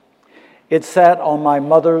It sat on my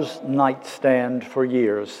mother's nightstand for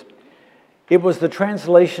years. It was the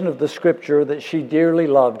translation of the scripture that she dearly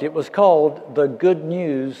loved. It was called the Good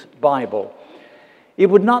News Bible. It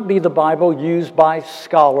would not be the Bible used by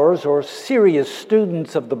scholars or serious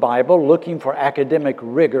students of the Bible looking for academic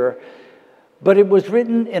rigor, but it was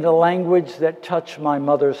written in a language that touched my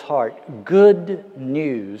mother's heart. Good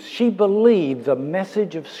news. She believed the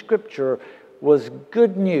message of Scripture was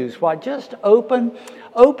good news. Why, just open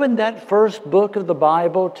that first book of the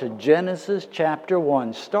Bible to Genesis chapter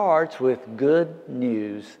 1. Starts with good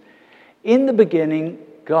news. In the beginning,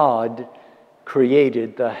 God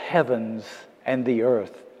created the heavens and the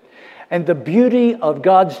earth. And the beauty of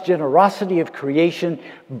God's generosity of creation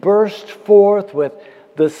burst forth with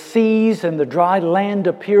the seas and the dry land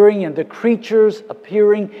appearing and the creatures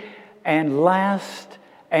appearing, and last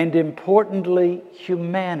and importantly,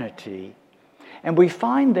 humanity. And we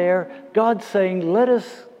find there God saying, let us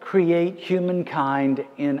create humankind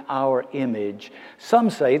in our image. Some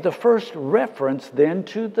say the first reference then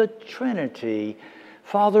to the Trinity,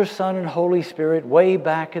 Father, Son, and Holy Spirit, way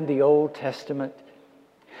back in the Old Testament.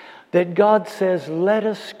 That God says, let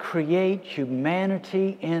us create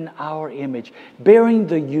humanity in our image, bearing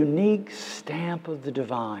the unique stamp of the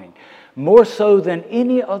divine, more so than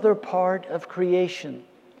any other part of creation.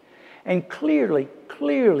 And clearly,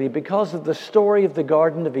 because of the story of the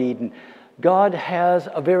Garden of Eden, God has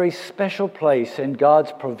a very special place in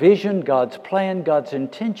God's provision, God's plan, God's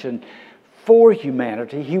intention for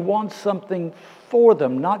humanity. He wants something for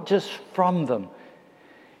them, not just from them.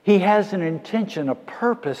 He has an intention, a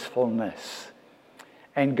purposefulness.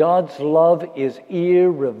 And God's love is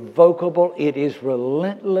irrevocable. It is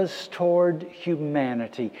relentless toward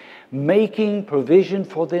humanity, making provision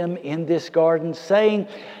for them in this garden, saying,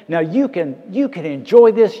 now you can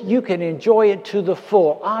enjoy this, you can enjoy it to the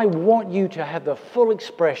full. I want you to have the full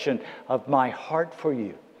expression of my heart for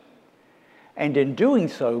you. And in doing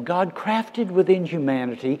so, God crafted within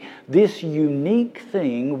humanity this unique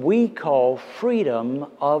thing we call freedom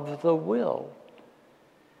of the will.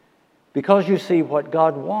 Because you see, what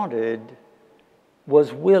God wanted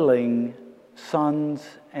was willing sons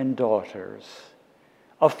and daughters.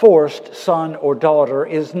 A forced son or daughter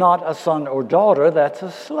is not a son or daughter, that's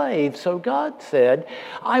a slave. So God said,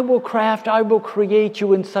 I will create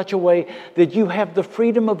you in such a way that you have the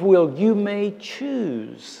freedom of will. You may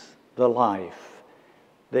choose the life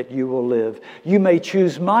that you will live. You may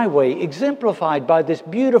choose my way, exemplified by this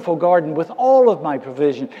beautiful garden with all of my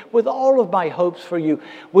provision, with all of my hopes for you,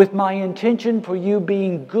 with my intention for you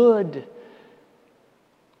being good.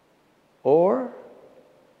 Or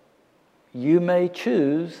you may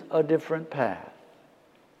choose a different path.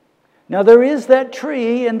 Now there is that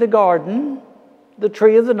tree in the garden, the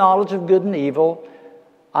tree of the knowledge of good and evil.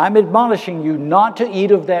 I'm admonishing you not to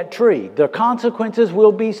eat of that tree. The consequences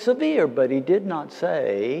will be severe, but he did not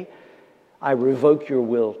say, I revoke your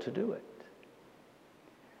will to do it.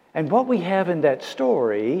 And what we have in that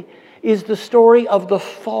story is the story of the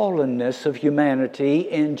fallenness of humanity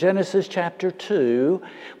in Genesis chapter 2,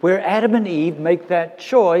 where Adam and Eve make that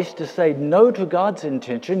choice to say no to God's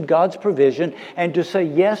intention, God's provision, and to say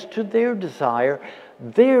yes to their desire,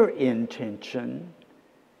 their intention.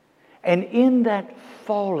 And in that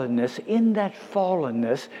fallenness,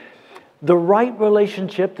 the right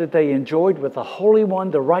relationship that they enjoyed with the Holy One,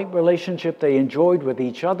 the right relationship they enjoyed with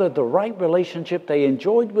each other, the right relationship they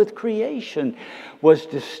enjoyed with creation was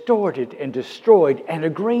distorted and destroyed, and a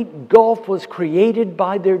great gulf was created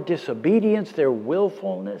by their disobedience, their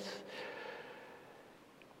willfulness.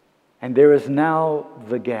 And there is now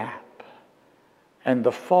the gap. And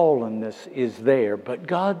the fallenness is there. But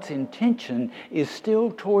God's intention is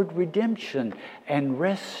still toward redemption and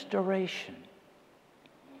restoration.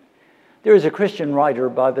 There is a Christian writer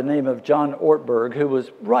by the name of John Ortberg who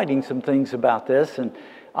was writing some things about this, and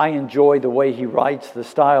I enjoy the way he writes, the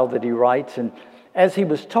style that he writes. And as he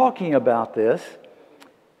was talking about this,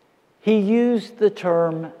 he used the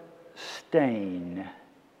term stain.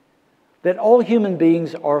 That all human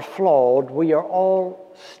beings are flawed. We are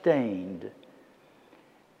all stained.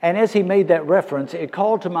 And as he made that reference, it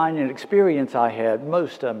called to mind an experience I had,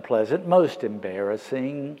 most unpleasant, most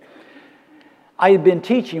embarrassing. I had been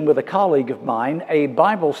teaching with a colleague of mine a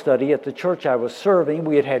Bible study at the church I was serving.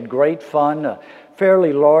 We had had great fun, a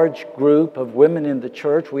fairly large group of women in the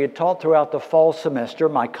church. We had taught throughout the fall semester,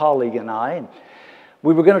 my colleague and I. And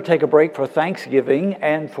we were going to take a break for Thanksgiving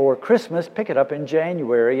and for Christmas, pick it up in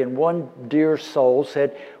January. And one dear soul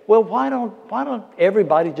said, well, why don't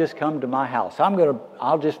everybody just come to my house?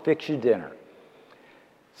 I'll just fix you dinner.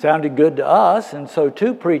 Sounded good to us, and so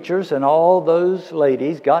two preachers and all those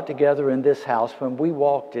ladies got together in this house when we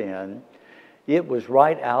walked in. It was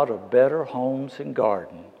right out of Better Homes and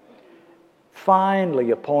Garden.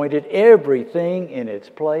 Finally appointed, everything in its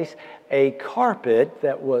place, a carpet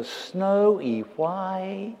that was snowy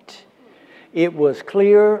white. It was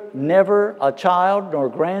clear never a child, nor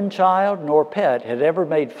grandchild, nor pet had ever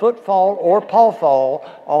made footfall or pawfall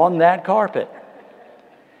on that carpet.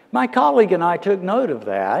 My colleague and I took note of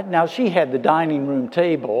that. Now, she had the dining room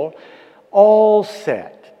table all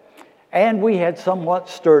set. And we had somewhat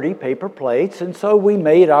sturdy paper plates, and so we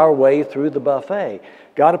made our way through the buffet.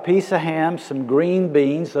 Got a piece of ham, some green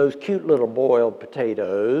beans, those cute little boiled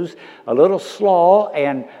potatoes, a little slaw,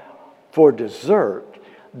 and for dessert,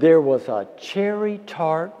 there was a cherry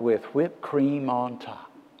tart with whipped cream on top.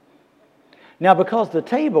 Now, because the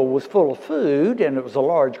table was full of food and it was a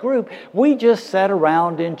large group, we just sat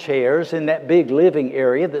around in chairs in that big living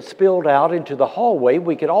area that spilled out into the hallway.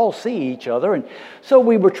 We could all see each other. And so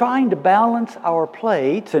we were trying to balance our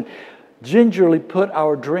plates and gingerly put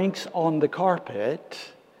our drinks on the carpet.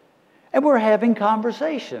 And we're having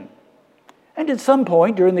conversation. And at some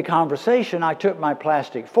point during the conversation, I took my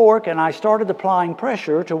plastic fork and I started applying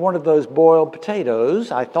pressure to one of those boiled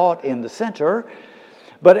potatoes, I thought in the center.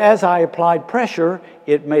 But as I applied pressure,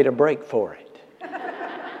 it made a break for it.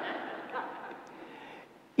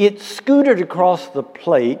 It scooted across the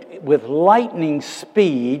plate with lightning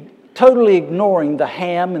speed, totally ignoring the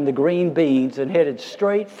ham and the green beans, and headed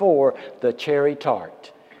straight for the cherry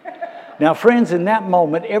tart. Now, friends, in that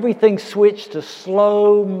moment, everything switched to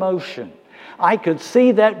slow motion. I could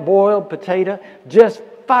see that boiled potato just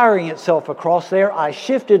firing itself across there. I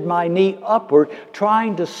shifted my knee upward,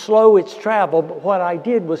 trying to slow its travel, but what I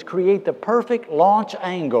did was create the perfect launch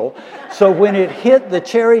angle. So when it hit the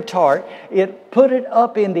cherry tart, it put it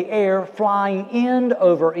up in the air, flying end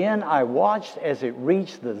over end. I watched as it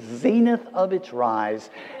reached the zenith of its rise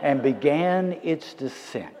and began its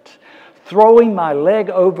descent. Throwing my leg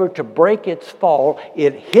over to break its fall,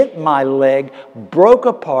 it hit my leg, broke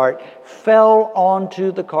apart, fell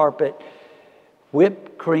onto the carpet, whipped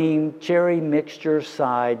cream, cherry mixture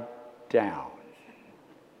side down.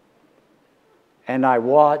 And I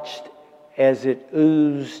watched as it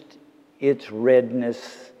oozed its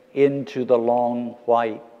redness into the long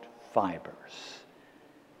white fibers.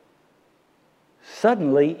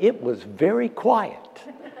 Suddenly, it was very quiet.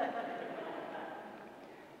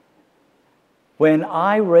 When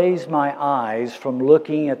I raised my eyes from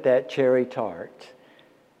looking at that cherry tart,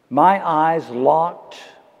 my eyes locked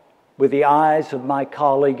with the eyes of my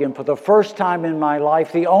colleague, and for the first time in my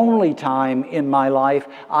life, the only time in my life,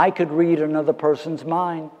 I could read another person's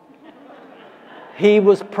mind. He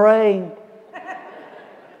was praying.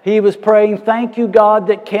 He was praying, "Thank you, God,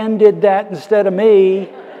 that Ken did that instead of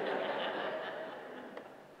me."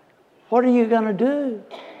 What are you going to do?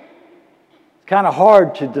 It's kind of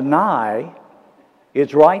hard to deny.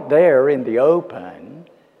 It's right there in the open.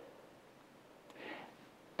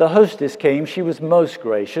 The hostess came. She was most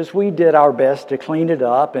gracious. We did our best to clean it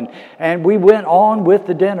up, and we went on with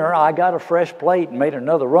the dinner. I got a fresh plate and made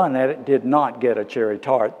another run at it. Did not get a cherry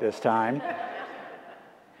tart this time.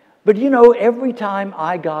 But you know, every time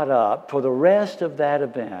I got up for the rest of that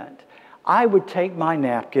event, I would take my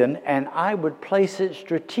napkin and I would place it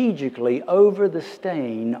strategically over the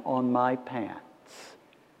stain on my pants.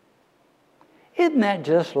 Isn't that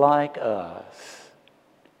just like us?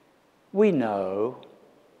 We know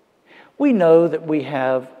that we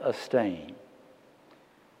have a stain.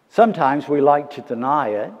 Sometimes we like to deny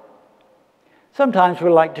it. Sometimes we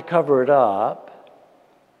like to cover it up.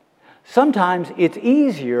 Sometimes it's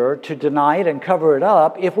easier to deny it and cover it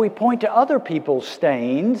up if we point to other people's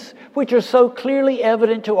stains, which are so clearly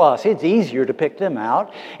evident to us. It's easier to pick them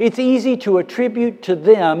out. It's easy to attribute to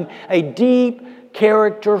them a deep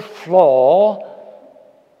character flaw,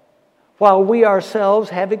 while we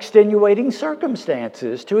ourselves have extenuating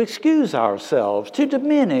circumstances to excuse ourselves, to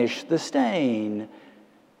diminish the stain.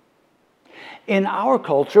 In our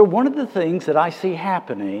culture, one of the things that I see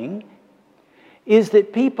happening is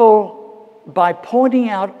that people, by pointing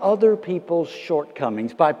out other people's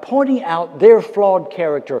shortcomings, by pointing out their flawed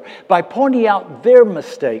character, by pointing out their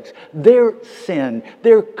mistakes, their sin,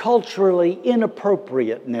 their culturally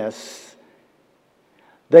inappropriateness,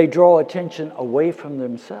 they draw attention away from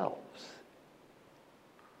themselves.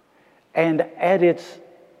 And at its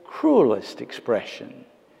cruelest expression,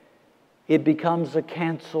 it becomes a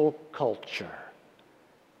cancel culture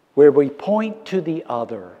where we point to the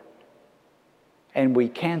other and we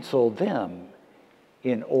cancel them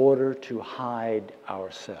in order to hide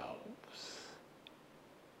ourselves.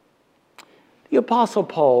 The Apostle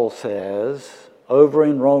Paul says over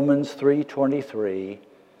in Romans 3:23,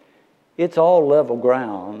 it's all level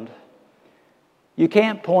ground. You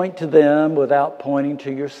can't point to them without pointing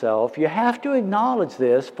to yourself. You have to acknowledge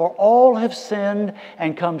this, for all have sinned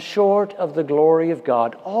and come short of the glory of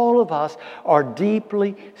God. All of us are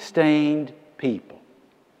deeply stained people.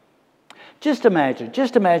 Just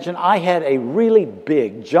imagine I had a really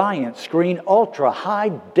big, giant screen, ultra high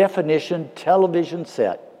definition television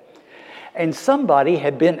set. And somebody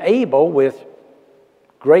had been able, with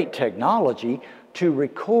great technology, to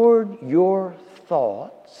record your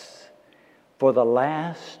thoughts for the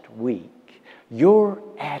last week, your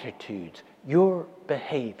attitudes, your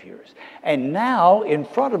behaviors. And now, in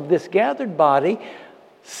front of this gathered body,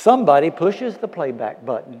 somebody pushes the playback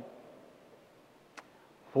button.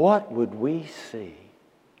 What would we see?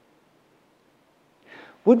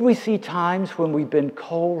 Would we see times when we've been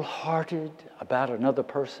cold-hearted about another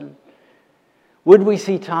person? Would we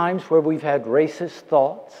see times where we've had racist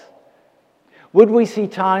thoughts? Would we see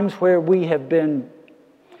times where we have been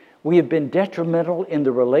detrimental in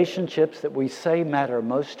the relationships that we say matter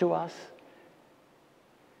most to us?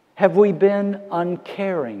 Have we been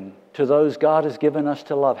uncaring to those God has given us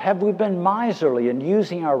to love? Have we been miserly in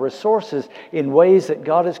using our resources in ways that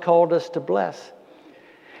God has called us to bless?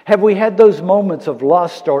 Have we had those moments of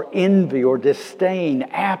lust or envy or disdain,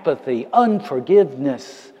 apathy,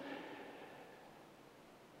 unforgiveness?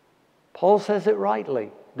 Paul says it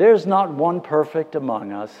rightly. There's not one perfect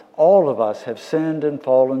among us. All of us have sinned and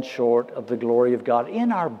fallen short of the glory of God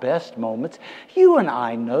in our best moments. You and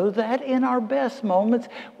I know that in our best moments.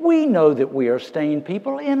 We know that we are stained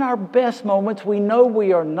people. In our best moments, we know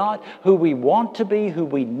we are not who we want to be, who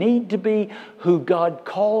we need to be, who God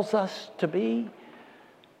calls us to be.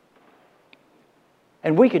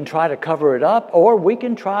 And we can try to cover it up, or we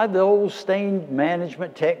can try the old stain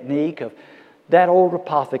management technique of that old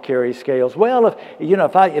apothecary scales. Well,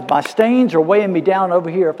 if my stains are weighing me down over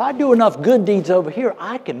here, if I do enough good deeds over here,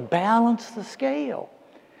 I can balance the scale.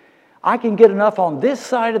 I can get enough on this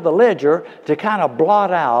side of the ledger to kind of blot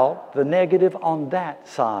out the negative on that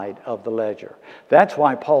side of the ledger. That's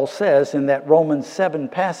why Paul says in that Romans 7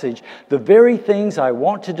 passage, the very things I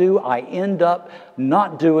want to do, I end up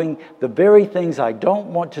not doing. The very things I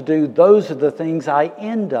don't want to do, those are the things I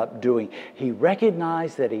end up doing. He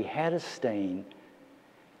recognized that he had a stain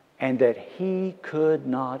and that he could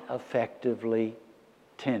not effectively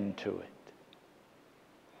tend to it.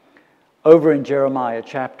 Over in Jeremiah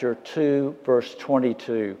chapter 2, verse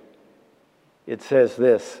 22, it says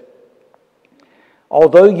this: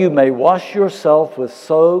 although you may wash yourself with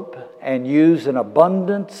soap and use an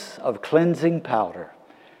abundance of cleansing powder,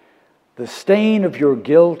 the stain of your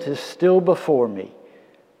guilt is still before me,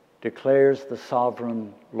 declares the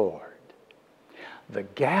sovereign Lord. The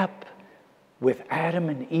gap with Adam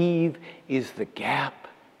and Eve is the gap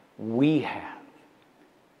we have.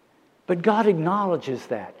 But God acknowledges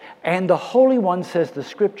that. And the Holy One, says the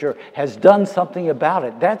Scripture, has done something about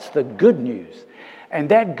it. That's the good news. And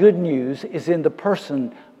that good news is in the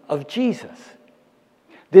person of Jesus.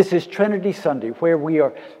 This is Trinity Sunday, where we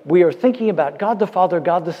are thinking about God the Father,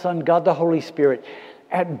 God the Son, God the Holy Spirit.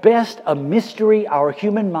 At best, a mystery our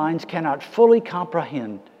human minds cannot fully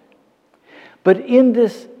comprehend. But in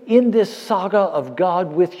this saga of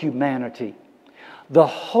God with humanity, the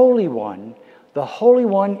Holy One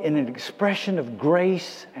in an expression of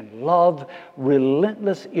grace and love,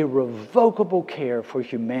 relentless, irrevocable care for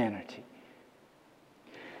humanity,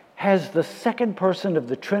 has the second person of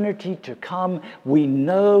the Trinity to come. We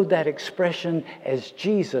know that expression as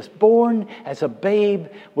Jesus, born as a babe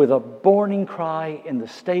with a mourning cry in the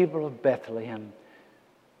stable of Bethlehem.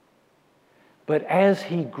 But as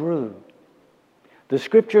he grew, the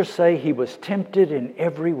Scriptures say he was tempted in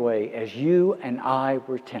every way as you and I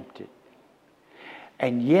were tempted.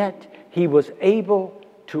 And yet, he was able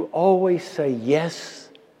to always say yes,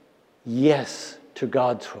 yes to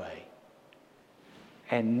God's way,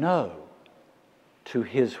 and no to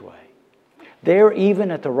his way. There, even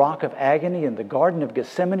at the rock of agony in the Garden of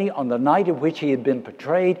Gethsemane, on the night of which he had been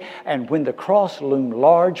betrayed, and when the cross loomed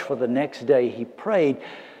large for the next day, he prayed,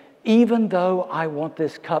 even though I want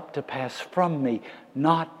this cup to pass from me,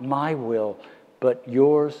 not my will, but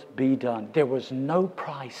yours be done. There was no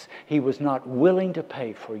price he was not willing to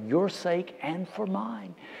pay for your sake and for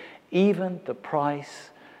mine, even the price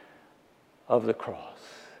of the cross.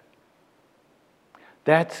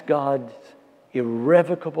 That's God's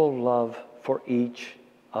irrevocable love for each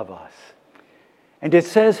of us. And it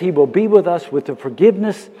says he will be with us with the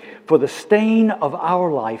forgiveness for the stain of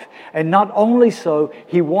our life. And not only so,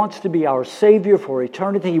 he wants to be our Savior for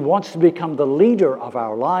eternity. He wants to become the leader of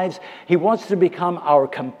our lives. He wants to become our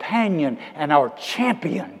companion and our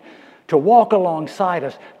champion to walk alongside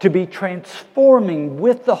us, to be transforming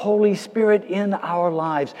with the Holy Spirit in our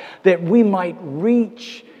lives, that we might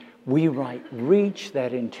reach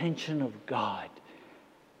that intention of God,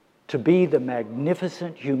 to be the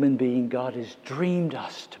magnificent human being God has dreamed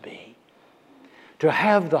us to be, to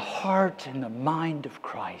have the heart and the mind of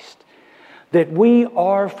Christ, that we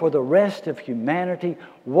are for the rest of humanity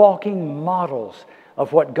walking models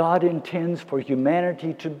of what God intends for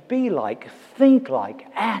humanity to be like, think like,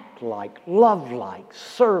 act like, love like,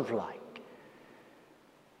 serve like.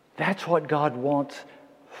 That's what God wants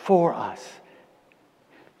for us.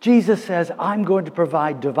 Jesus says, I'm going to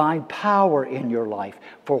provide divine power in your life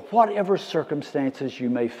for whatever circumstances you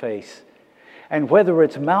may face. And whether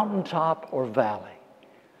it's mountaintop or valley,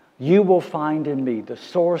 you will find in me the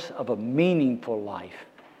source of a meaningful life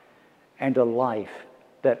and a life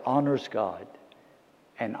that honors God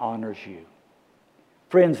and honors you.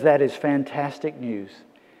 Friends, that is fantastic news.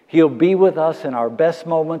 He'll be with us in our best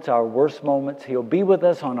moments, our worst moments. He'll be with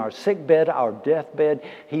us on our sick bed, our deathbed.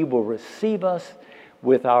 He will receive us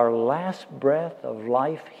with our last breath of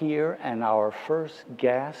life here and our first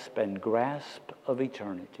gasp and grasp of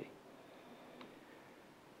eternity.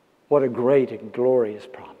 What a great and glorious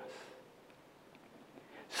promise.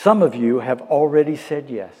 Some of you have already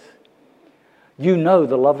said yes. You know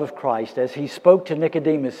the love of Christ as He spoke to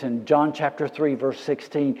Nicodemus in John chapter 3, verse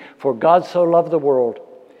 16. For God so loved the world,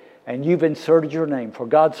 and you've inserted your name. For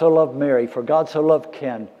God so loved Mary, for God so loved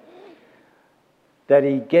Ken, that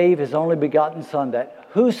He gave His only begotten Son, that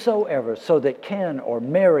whosoever, so that Ken or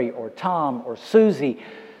Mary or Tom or Susie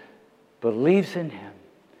believes in Him,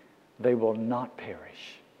 they will not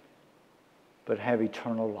perish, but have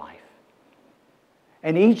eternal life.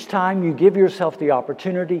 And each time you give yourself the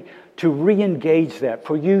opportunity to re-engage that,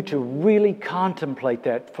 for you to really contemplate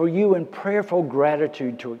that, for you in prayerful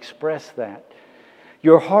gratitude to express that,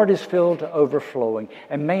 your heart is filled to overflowing.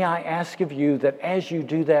 And may I ask of you that as you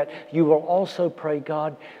do that, you will also pray,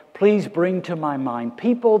 God, please bring to my mind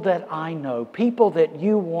people that I know, people that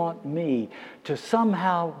you want me to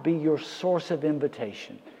somehow be your source of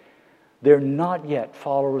invitation. They're not yet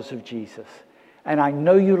followers of Jesus. And I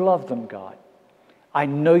know you love them, God. I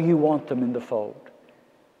know you want them in the fold.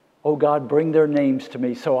 Oh God, bring their names to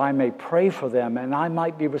me so I may pray for them and I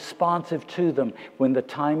might be responsive to them when the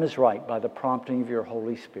time is right by the prompting of your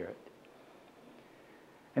Holy Spirit.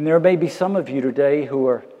 And there may be some of you today who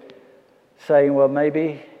are saying, well,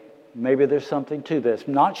 maybe there's something to this.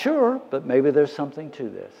 Not sure, but maybe there's something to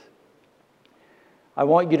this. I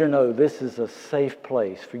want you to know this is a safe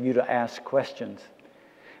place for you to ask questions.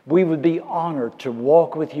 We would be honored to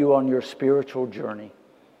walk with you on your spiritual journey.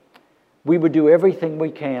 We would do everything we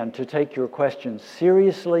can to take your questions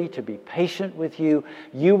seriously, to be patient with you.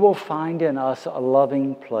 You will find in us a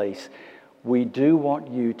loving place. We do want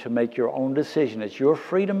you to make your own decision. It's your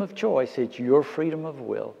freedom of choice. It's your freedom of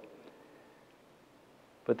will.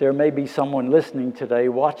 But there may be someone listening today,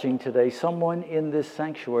 watching today, someone in this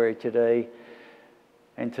sanctuary today,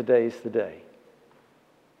 and today's the day.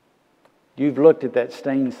 You've looked at that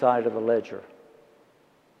stained side of the ledger,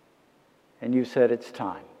 and you said it's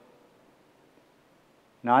time.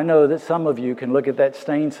 Now, I know that some of you can look at that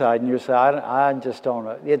stained side and you say, I just don't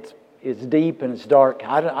know. It's deep and it's dark.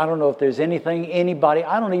 I don't know if there's anybody,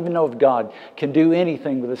 I don't even know if God can do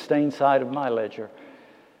anything with the stained side of my ledger.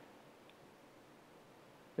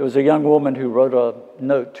 There was a young woman who wrote a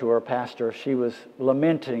note to her pastor. She was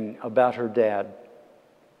lamenting about her dad.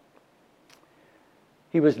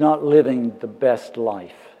 He was not living the best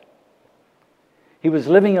life. He was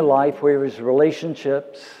living a life where his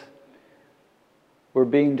relationships were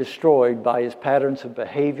being destroyed by his patterns of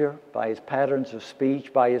behavior, by his patterns of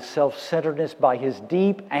speech, by his self-centeredness, by his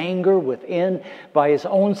deep anger within, by his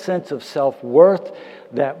own sense of self-worth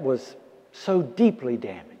that was so deeply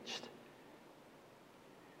damaged.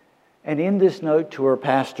 And in this note to her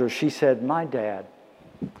pastor, she said, my dad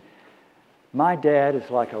is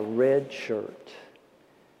like a red shirt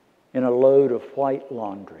in a load of white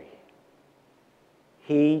laundry.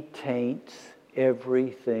 He taints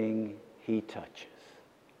everything he touches.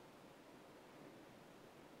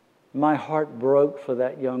 My heart broke for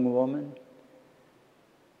that young woman,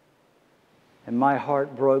 and my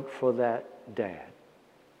heart broke for that dad.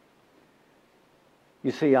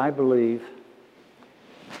 You see, I believe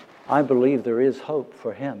there is hope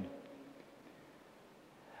for him.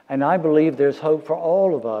 And I believe there's hope for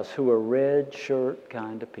all of us who are red shirt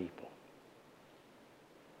kind of people.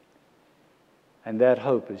 And that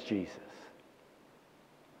hope is Jesus.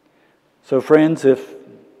 So friends, if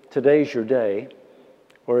today's your day,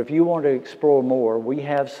 or if you want to explore more, we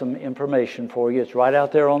have some information for you. It's right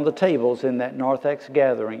out there on the tables in that NorthX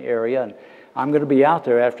gathering area. And I'm going to be out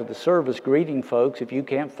there after the service greeting folks. If you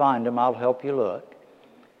can't find them, I'll help you look.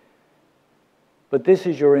 But this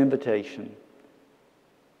is your invitation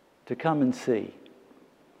to come and see,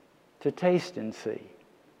 to taste and see.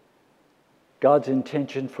 God's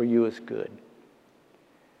intention for you is good.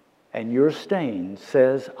 And your stain,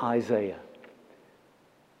 says Isaiah,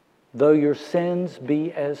 though your sins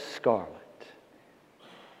be as scarlet,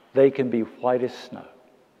 they can be white as snow.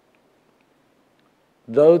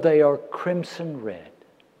 Though they are crimson red,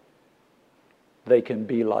 they can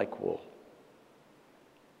be like wool.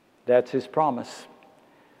 That's His promise.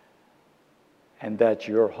 And that's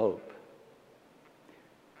your hope.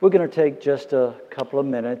 We're going to take just a couple of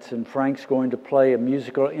minutes, and Frank's going to play a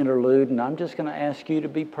musical interlude, and I'm just going to ask you to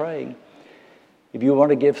be praying. If you want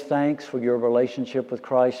to give thanks for your relationship with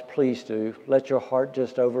Christ, please do. Let your heart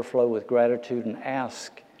just overflow with gratitude and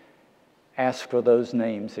ask for those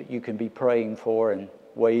names that you can be praying for and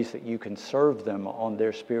ways that you can serve them on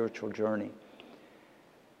their spiritual journey.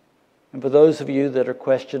 And for those of you that are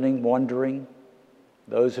questioning, wondering,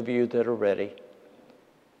 those of you that are ready,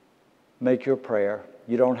 make your prayer.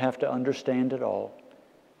 You don't have to understand it all.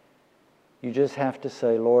 You just have to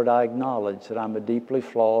say, Lord, I acknowledge that I'm a deeply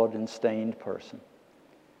flawed and stained person.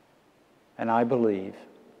 And I believe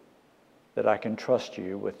that I can trust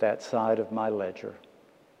you with that side of my ledger.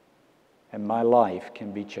 And my life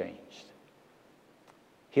can be changed.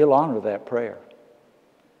 He'll honor that prayer.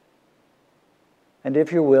 And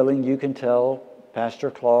if you're willing, you can tell Pastor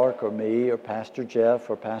Clark or me or Pastor Jeff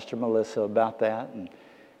or Pastor Melissa about that. And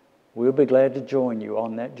we'll be glad to join you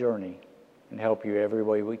on that journey and help you every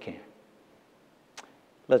way we can.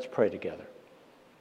 Let's pray together.